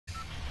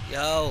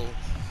Yo.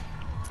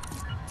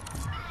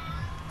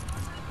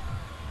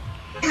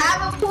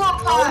 Have a pool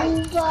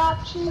party. Oh,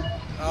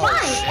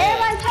 Fine. shit.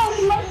 Everybody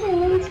talking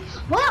mushrooms.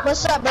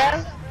 What's up,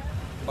 bro?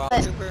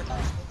 Bomb trooper.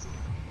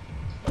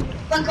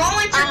 We're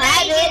going to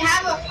Vegas and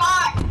have a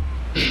party.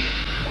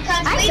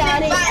 Because I we've got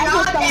been it. I fighting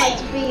just all don't like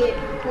day. to be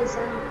it. Cause,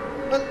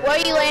 where are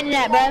you landing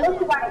at,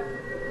 bro?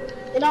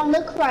 It don't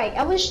look right.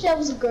 I wish that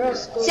was a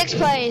girl's school. 6th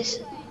place.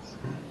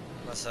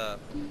 What's up?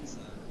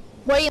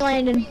 Where are you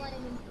landing?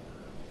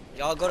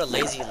 Y'all go to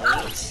Lazy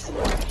Links?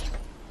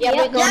 Yeah,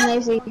 we're going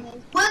lazy. We're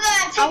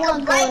gonna take a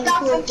break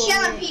off from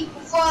killing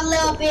people for a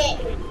little bit.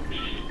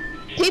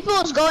 People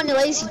is going to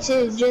lazy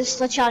too. Just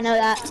let y'all know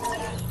that.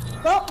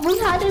 Well, we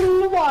hiding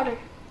in the water.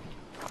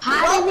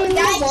 Hiding in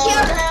the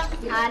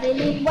water. Hiding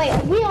in.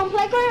 Wait, we on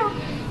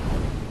playground?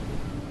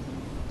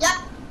 Yep.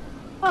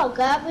 Oh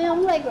God, we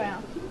on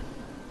playground.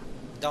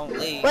 Don't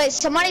leave. Wait,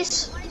 somebody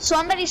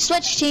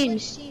switch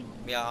teams.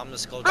 Yeah, I'm the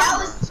skull.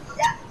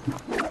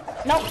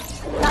 Nope.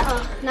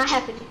 Not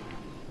happening.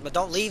 But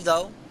don't leave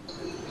though.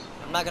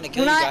 I'm not gonna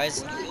kill you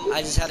guys.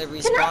 I just had to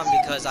respawn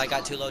because I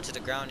got too low to the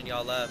ground and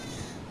y'all left.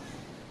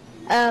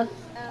 Oh,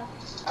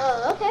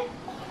 okay.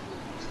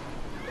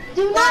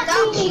 Do Well, not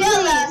don't leave,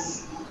 kill please.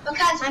 us.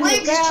 Because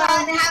we're just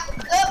trying to have a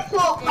good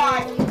pool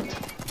party.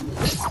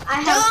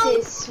 I have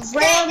this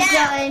rare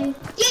gun.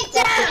 Get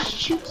down!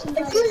 If you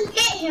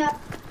hit him,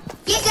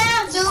 get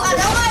down, dude. I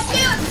don't want to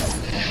kill you.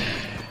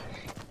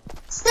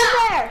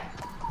 Stop there.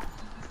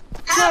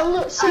 No,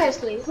 look,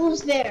 seriously,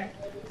 who's there?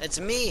 It's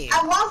me.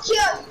 I won't kill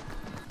you.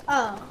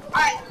 Oh.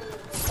 Alright.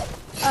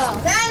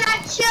 Oh. Better not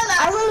kill us.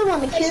 I really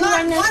want to kill you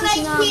right now since It's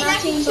you're one on my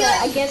HP team, that but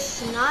can I kill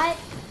guess not.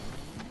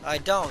 I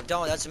don't,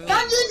 that's me.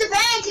 Don't use the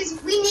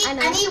bandages.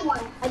 I need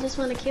one. I just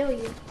want to kill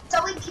you.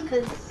 So we can.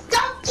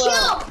 Don't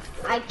kill!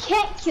 I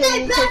can't kill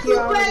Stay you back, because you're you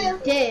already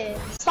brother. dead.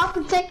 Stop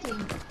protecting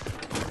me.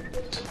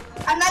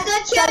 I'm not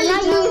gonna So kill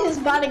now you, you're dude. his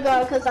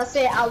bodyguard because I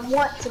said I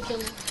want to kill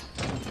him.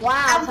 Wow.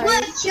 I Harry.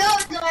 would have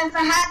killed him if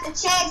I had the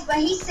chance, but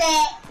he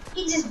said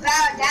he just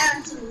bowed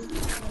down to me.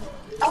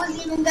 I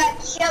wasn't even gonna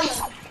kill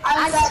him.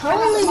 I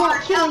totally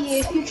won't kill you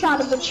if you try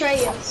to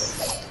betray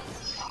us.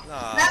 No,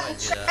 I Not wouldn't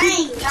do that.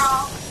 betraying,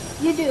 y'all.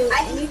 You do.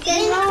 I And you can can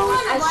get know,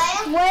 one, I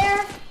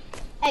swear.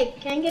 Hey,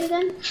 can I get a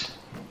gun?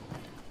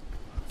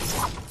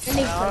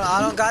 I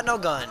don't got no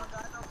gun.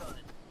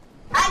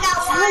 I got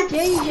How one.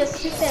 dare you just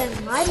sit there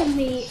and lie to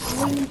me?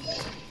 Dude,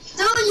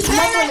 you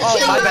better not Oh,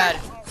 kill my me. bad.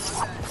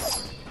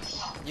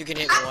 You can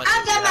hit me once I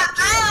if you got my have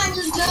to. eye on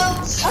you,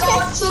 dude.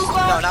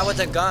 Stormtrooper. No, not with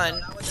a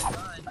gun.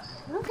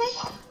 Okay.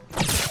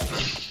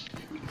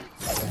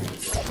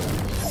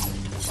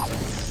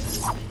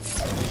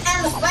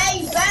 And the way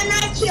you better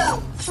not kill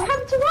me. What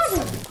happened to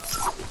Robin?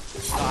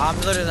 No, I'm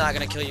literally not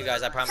gonna kill you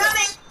guys, I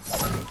promise.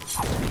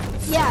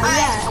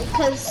 Yeah,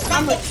 because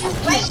I'm a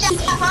Break that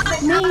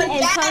promise. me I'm a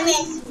and diamond.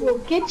 Thomas will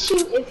get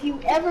you if you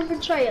ever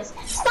betray us.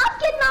 Stop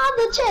getting all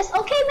the chest,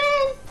 okay,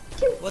 man?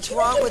 What's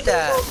wrong with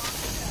that?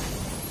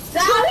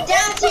 Bow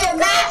down to your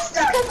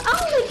master. Because I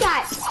only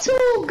got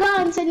 2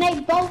 guns and they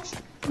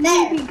both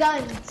navy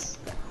guns.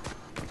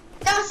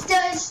 Don't steal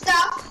his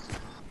stuff.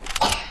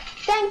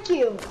 Thank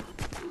you.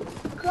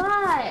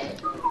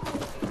 God.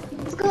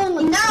 Let's go in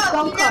the No,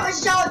 go if you never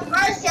kart. showed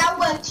mercy, I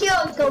would have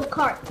killed you. Go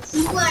karts.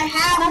 You wouldn't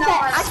have Matter of no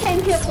fact, I mercy.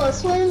 came here for a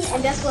swim,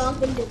 and that's what I'm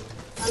gonna do.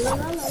 La, la,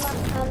 la, la, la,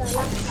 la, la, la,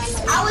 la.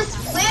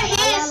 We're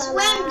here to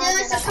swim,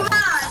 dude, so come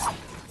on.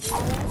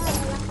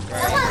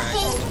 Come on,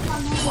 King.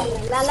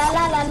 La la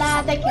la la la.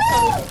 Thank you for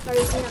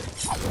hurrying up.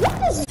 What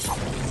is this?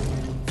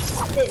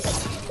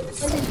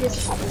 What is this?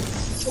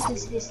 What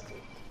is this?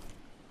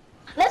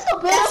 Let's go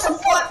build That's up a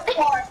fourth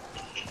part.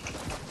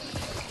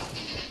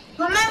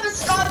 Remember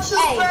Skull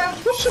Trooper?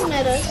 Hey, who's shooting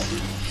at us?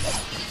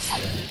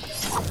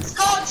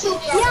 Skull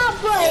Trooper. Yeah,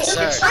 but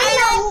Sir. I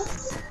know.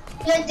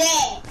 You're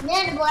dead.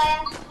 Then boy.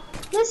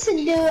 Listen,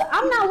 dude,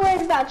 I'm not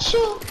worried about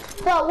you.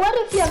 But what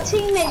if your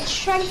teammates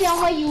track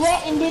down where you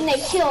at and then they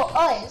kill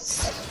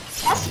us?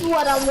 That's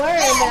what I'm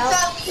worried Yeah, about.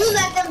 so if you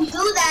let them do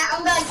that,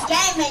 I'm gonna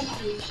game in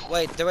you.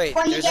 Wait,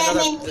 When you there's game in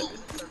another. me.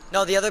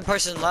 No, the other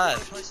person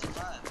left.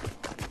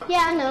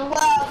 Yeah, I know.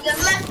 Well, you're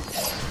left.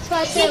 So I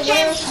You said, can't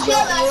where's kill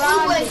the us, you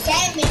Roger? would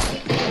game in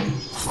you.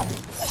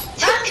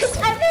 Because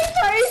I think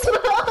first.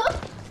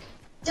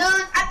 Dude,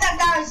 I thought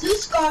that was you,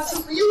 Skull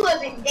Trooper. You would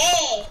have been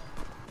dead.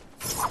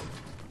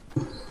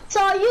 So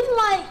are you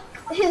like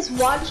his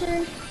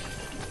watcher?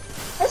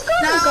 Let's go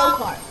to the No.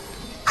 go-kart.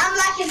 I'm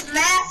like his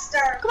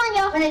master. Come on,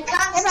 y'all. When it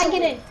comes Everybody to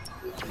get in.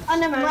 Oh,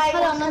 never mind. Right,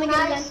 Hold on, let me get a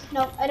gun. nice.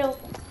 No, I don't.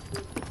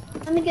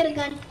 Let me get a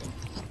gun.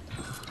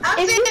 I'm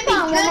If you finna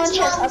found be one more good to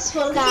chest, him. I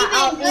swear to He God,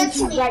 I'll being good end to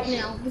you me. right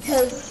now.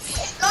 Because...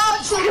 Skull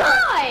Trooper.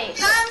 Guys!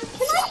 Come,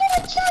 Can I get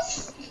a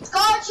chest?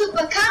 Skull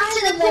Trooper, come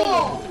to the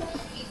pool.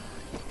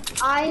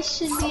 I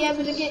should be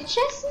able to get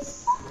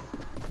chests.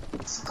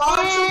 Skull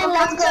And Trooper,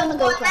 let's come go to on the the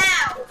pool go-kart.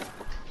 now.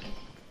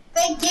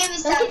 They give me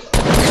some. Okay.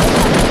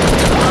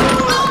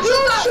 Skull You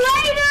Trooper.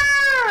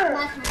 traitor!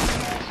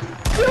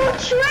 You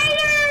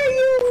traitor!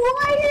 You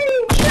liar!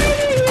 You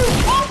traitor! You!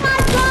 Oh my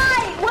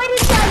God! Where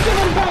did y'all get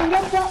him done?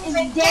 Your butt is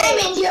Damn dead.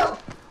 it, you.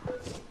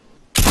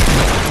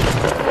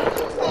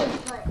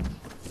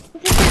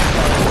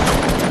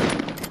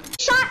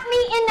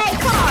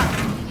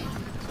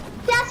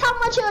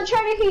 a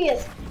traitor he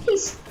is.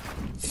 He's.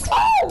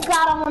 Oh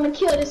God, I want to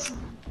kill this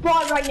boy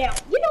right now.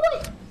 You know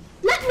what?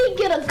 Let me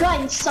get a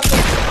gun, sucker.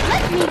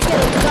 Let me get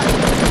a gun.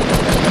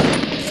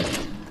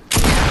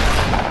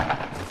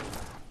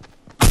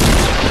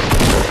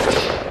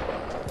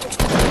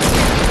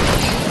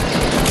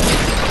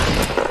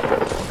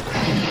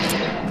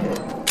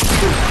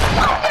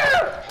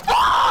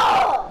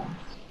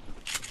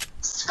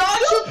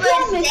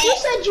 You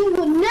said you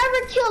would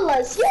never kill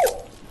us. You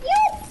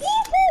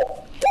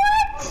evil.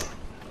 What?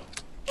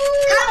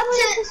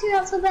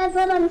 You're so bad,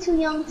 but I'm too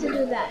young to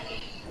do that.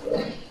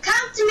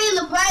 Come to me,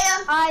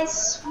 LeBron. I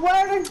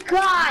swear to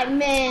God,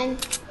 man.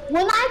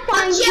 When I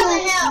find you,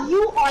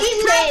 you are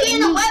He's dead. not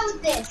getting away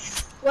with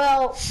this.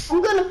 Well,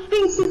 I'm gonna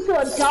feed you to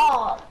a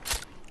dog.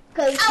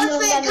 Cause I was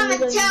gonna come and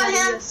tell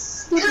him,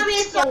 come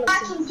here so I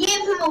can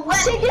give him a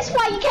weapon. See, this is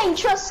why you can't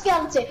trust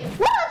skeleton.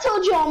 What I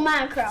told you on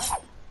Minecraft.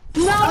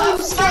 No, I'm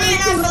sorry,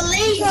 I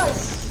believe.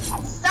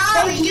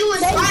 Sorry, you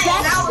was right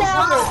and I was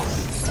wrong.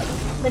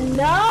 But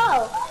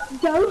no,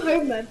 don't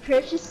hurt my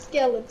precious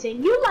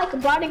skeleton. You like a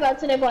bodyguard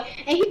to that boy,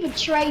 and he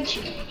betrayed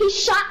you. He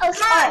shot us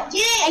all.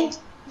 And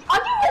are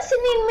you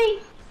listening to me?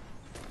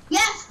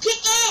 Yes,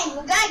 kick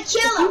in. We gotta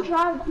kill him. You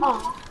drive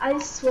off. I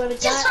swear to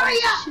God. Just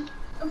hurry up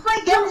before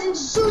he comes and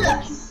shoot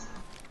us.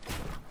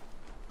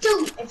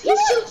 Dude, if he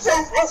shoots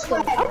us, I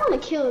swear. I want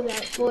to kill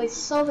that boy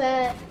so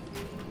bad.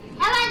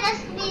 How about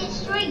us be in the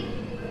street?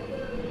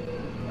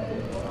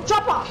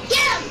 Drop off. Get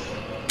him!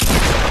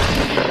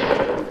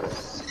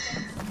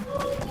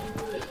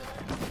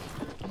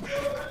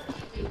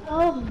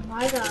 Oh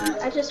my God!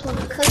 I just want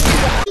to cut you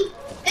out.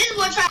 This is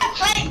what trying to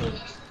play me.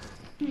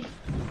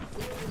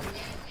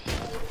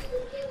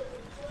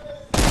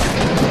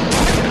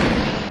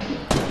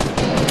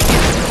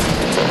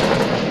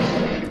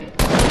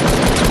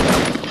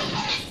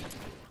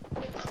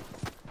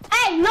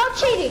 Hey, no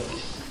cheating.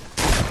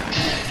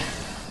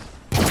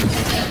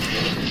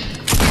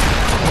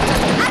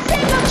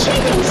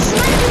 Cheating,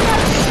 slapping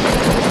us.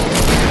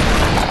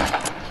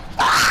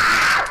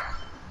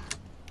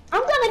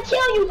 I'm gonna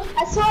kill you. I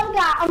swear to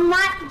God, I'm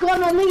not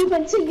gonna leave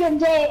until you're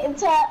dead,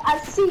 until I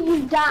see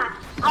you die.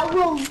 I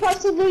will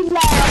personally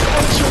laugh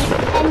at you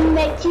and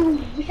make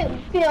you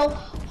feel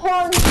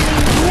horribly,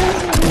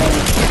 miserably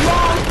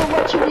wrong for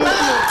what you did to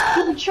me.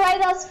 You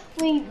betrayed us.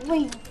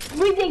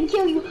 We didn't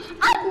kill you.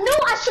 I knew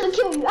I should have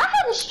killed you. I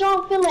had a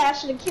strong feeling I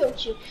should have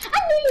killed you. I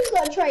knew you was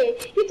gonna trade.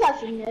 You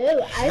thought you knew. Dude,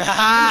 I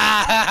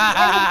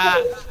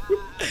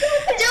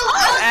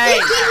was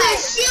thinking a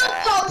shield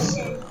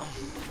potion.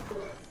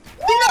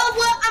 You know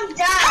what? I'm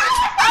dying.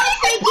 I was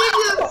gonna give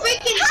you a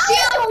freaking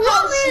shield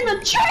potion. In a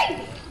tree.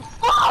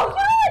 Oh,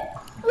 good.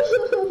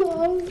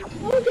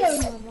 Okay,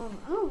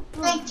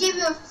 I give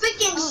you a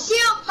freaking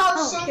shield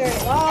potion,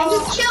 and you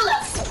kill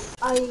us.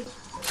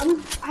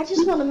 I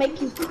just want to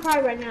make you cry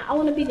right now. I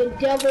want to be the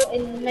devil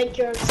and make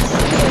your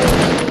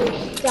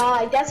spirit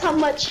die. That's how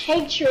much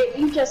hatred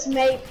you just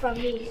made from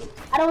me.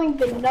 I don't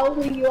even know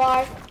who you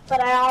are,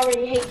 but I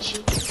already hate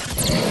you.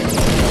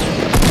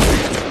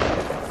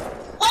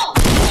 Oh!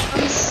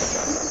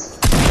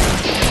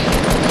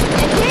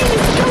 And then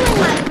you're killing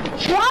my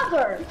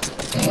brother.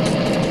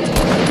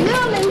 No,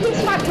 man,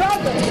 he's my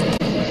brother.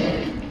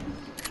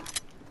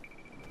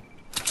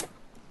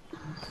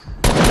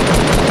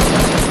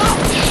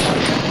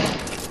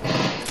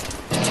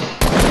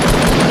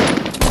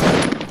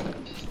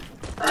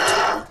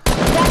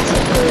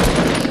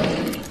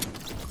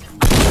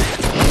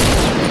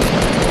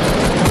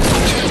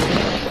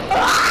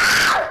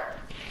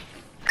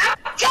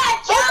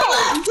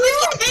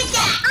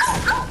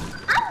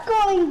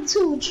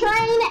 To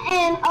train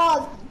and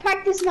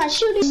practice my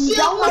shooting.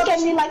 Don't look at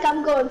me like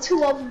I'm going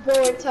too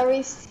overboard,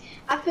 Tyrese.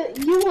 I feel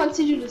you want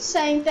to do the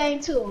same thing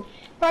to him.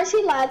 First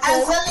he lied to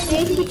us,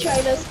 then he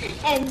betrayed us,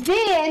 and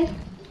then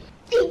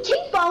he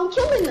keep on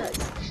killing us.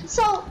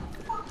 So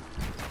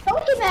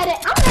don't get mad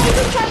at. I'm not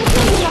even trying to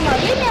kill you no more.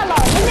 Leave me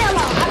alone. Leave me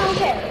alone. I don't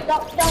care.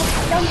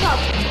 Don't talk.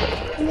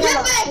 Leave me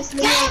alone. Just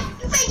leave me alone.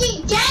 You're freaking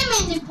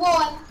gaming it,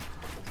 boy.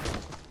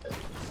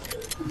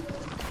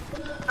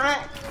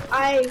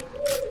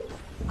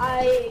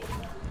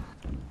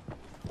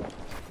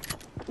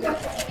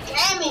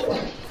 Damn it.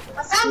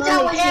 I'm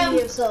only 2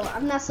 years old.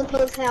 I'm not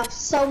supposed to have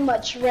so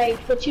much rage,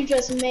 but you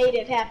just made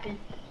it happen.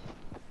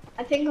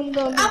 I think I'm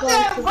going to be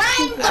going for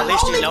juking. At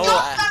least you know.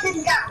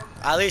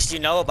 At least you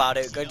know about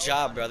it. Good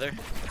job, brother. Nah,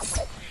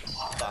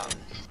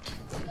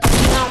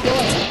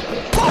 boy.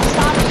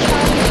 Stop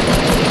trying.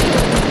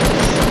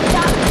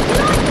 Stop.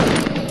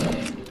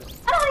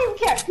 I don't even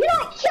care. You know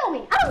what? Kill me.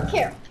 I don't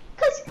care.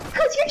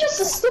 Cause you're just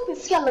a stupid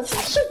skeleton.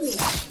 Shoot me.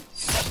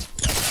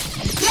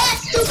 Yeah,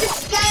 stupid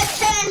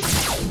skeleton.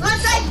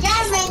 Once I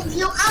damage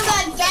you, I'm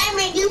gonna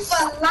damage you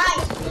for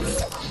life.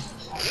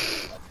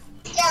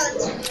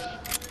 Skeleton.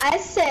 I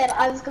said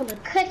I was gonna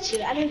cut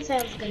you. I didn't say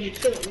I was gonna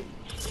kill you.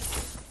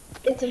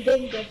 It's a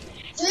big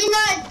difference. Do you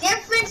know the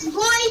difference,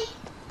 boy?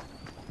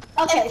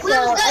 Okay, so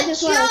I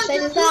just want to say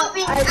this out.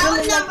 I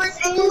really numbers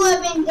and you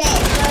would have been dead. I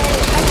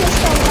just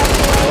don't like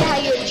the way how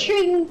you're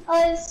treating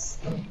us.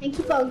 and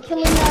keep on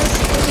killing us,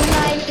 and we're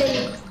not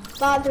even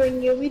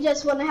bothering you. We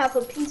just want to have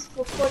a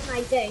peaceful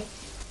Fortnite day.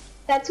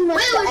 That's too much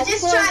We to was ask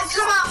just for. trying to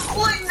come out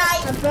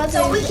Fortnite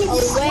so we can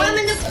just swim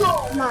in the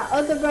pool. My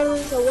other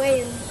brother's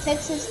away in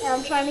Texas, and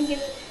I'm trying to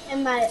get.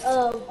 And my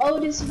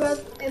oldest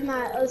brother, and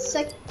my the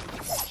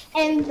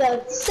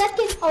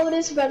second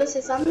oldest brother,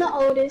 since I'm the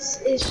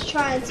oldest, is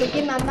trying to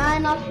get my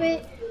mind off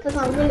it, because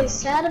I'm really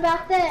sad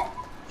about that.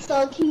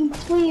 So can you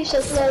please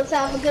just let us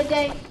have a good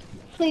day?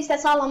 Please,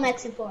 that's all I'm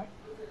asking for.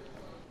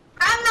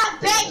 I'm not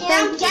begging,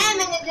 I'm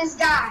gaming at this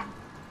guy.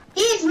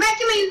 He's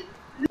making me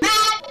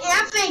mad, and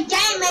I'm finna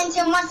game into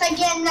him once I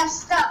get enough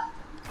stuff.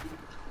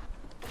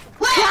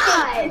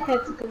 God,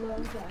 that's a good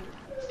one.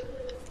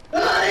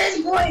 Oh,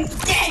 this boy is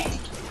dead.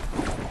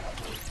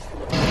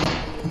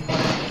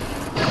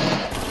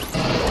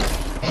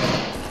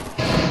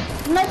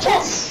 My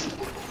chest.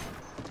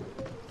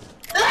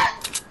 No!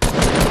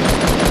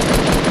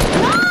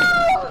 No!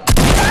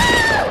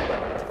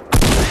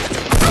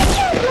 I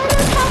can't let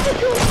us have a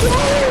good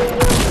day.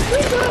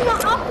 You're doing the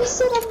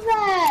opposite of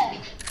that.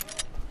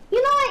 You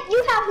know what? You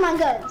have my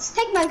guns.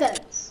 Take my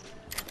guns.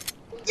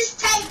 Just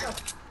take them.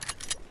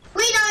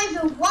 We don't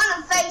even want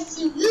to face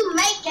you. You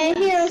make it. And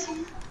here's...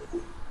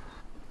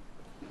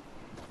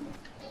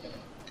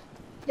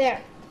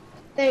 There.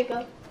 There you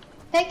go.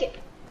 Take it.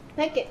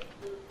 Take it.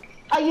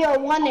 Oh, you're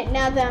wanted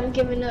now that I'm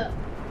giving up.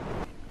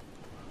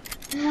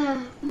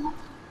 I'm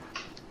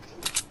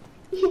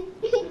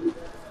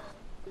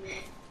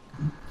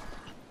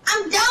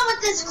done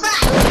with this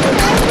crap.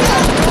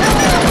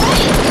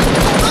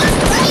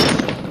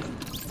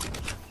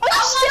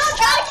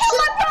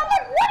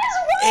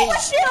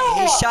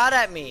 He shot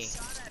at me.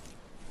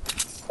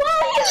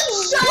 Well,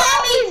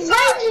 he's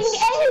raging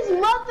at his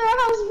mother's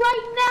house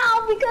right now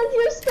because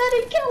you're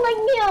studying killing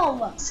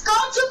him.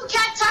 Skull Trooper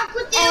can't talk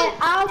with you. And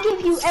I'll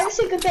give you every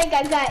single thing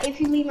I got if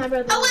you leave my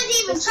brother. I wouldn't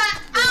even try.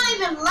 I don't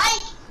even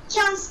like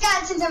killing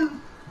skeletons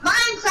in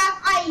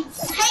Minecraft. I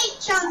hate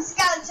killing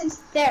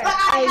skeletons. There, but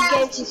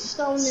I gave you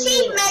stone and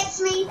she wood. makes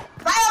me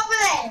right over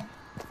there.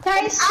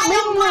 Guys,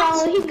 leave him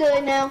alone. He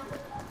good now.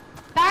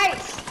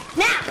 Guys,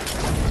 now.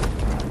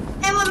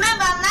 And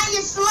remember, I'm not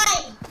your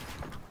slave.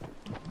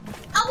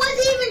 I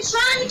wasn't even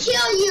trying to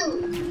kill you.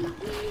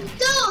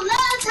 Dude, let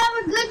us have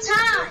a good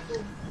time.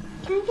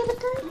 Can I get a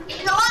gun?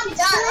 No, I'm done.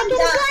 Can I I'm get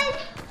done. a gun?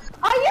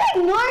 Are you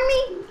ignoring me?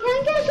 Can I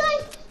get a gun?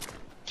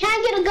 Can I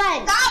get a gun?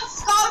 Stop,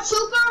 Skull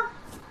Trooper.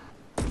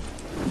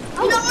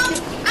 You know what?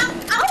 I'm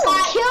I will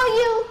tired. kill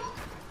you.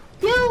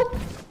 You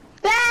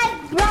bad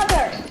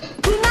brother.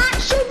 Do not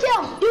shoot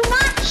him. Do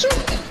not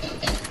shoot.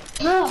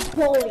 Oh,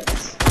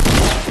 boys.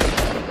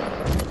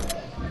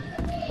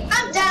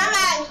 I'm done. I'm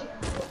out of here.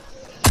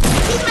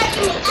 He's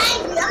making me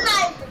angry. I'm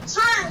not even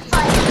trying to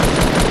fight him.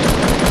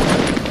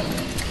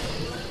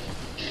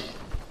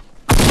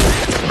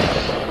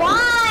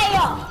 Why?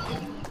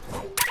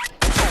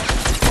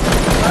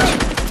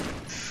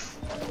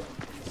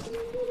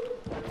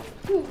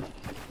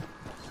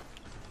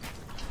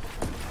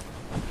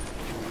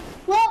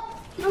 Well,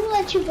 I'm gonna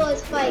let you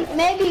boys fight.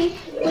 Maybe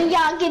when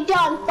y'all get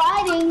done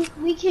fighting,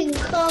 we can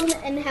come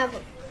and have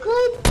a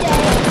good day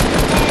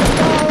and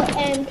go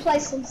and play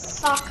some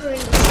soccer in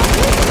the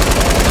soccer.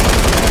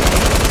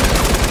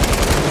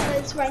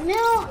 Because right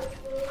now,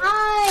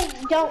 I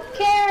don't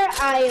care.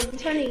 I am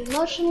turning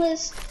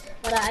emotionless,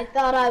 but I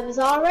thought I was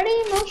already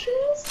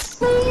emotionless.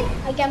 See,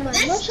 I got my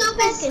emotions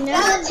back and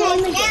now I'm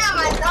going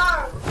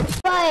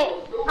again. But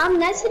I'm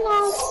messing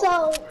on,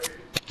 so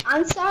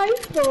I'm sorry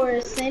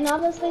for saying all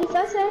those things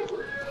I said.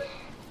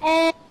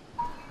 And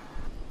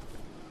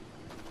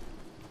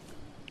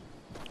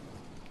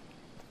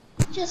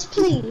just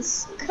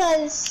please,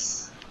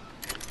 cause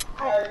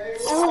I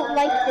don't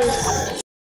like this